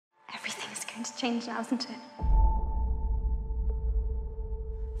going to change now, isn't it?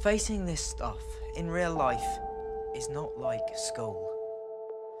 Facing this stuff in real life is not like school.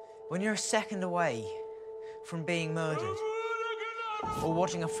 When you're a second away from being murdered, or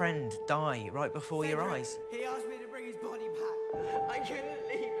watching a friend die right before your eyes, He asked me to bring his body back. I couldn't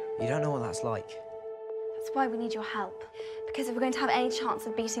leave him. you don't know what that's like. That's why we need your help. Because if we're going to have any chance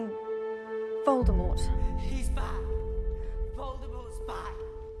of beating Voldemort... He's back. Voldemort's back.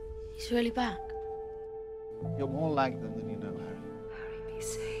 He's really back. You're more like them than you know, Harry. Harry, be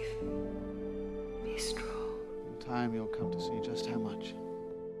safe. Be strong. In time, you'll come to see just how much.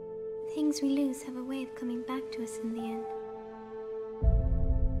 Things we lose have a way of coming back to us in the end.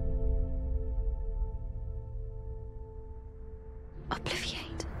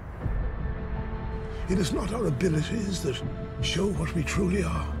 Obliviate. It is not our abilities that show what we truly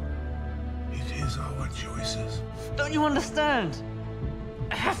are. It is our choices. Don't you understand?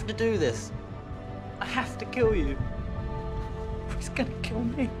 I have to do this. I have to kill you. He's gonna kill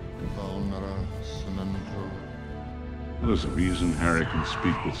me. There's a reason Harry can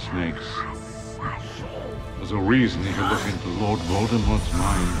speak with snakes. There's a reason he can look into Lord Voldemort's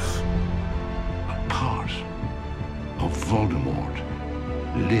mind. A part of Voldemort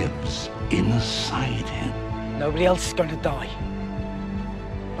lives inside him. Nobody else is going to die.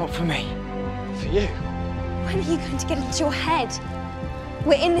 Not for me. For you. When are you going to get it into your head?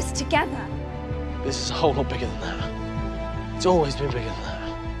 We're in this together. This is a whole lot bigger than that. It's always been bigger than that.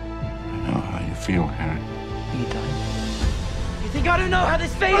 I know how you feel, Harry. You don't. You think I don't know how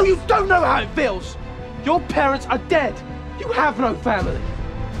this feels? Oh, you don't know how it feels! Your parents are dead. You have no family.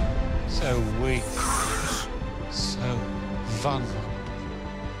 So weak. So vulnerable.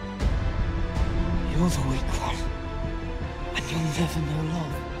 You're the weak one. And you'll never know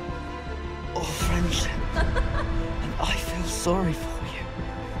love. Or friendship. And I feel sorry for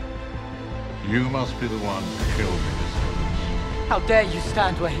you. You must be the one who killed me. How dare you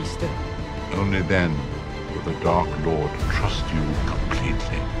stand where he stood? Only then will the Dark Lord trust you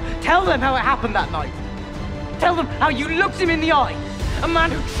completely. Tell them how it happened that night. Tell them how you looked him in the eye. A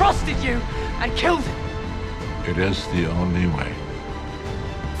man who trusted you and killed him. It is the only way.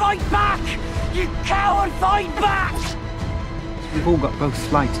 Fight back! You coward, fight back! We've all got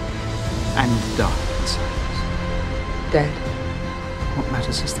both light and dark inside us. Dead. What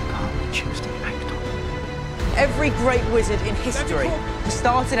matters is the part we choose to act on. Every great wizard in history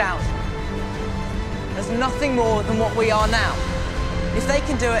started out as nothing more than what we are now. If they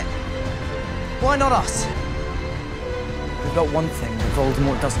can do it, why not us? We've got one thing that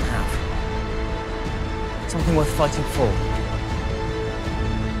Voldemort doesn't have. Something worth fighting for.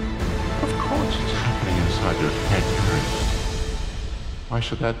 Of course it's happening inside your head, Harry. Why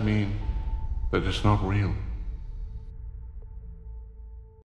should that mean that it's not real?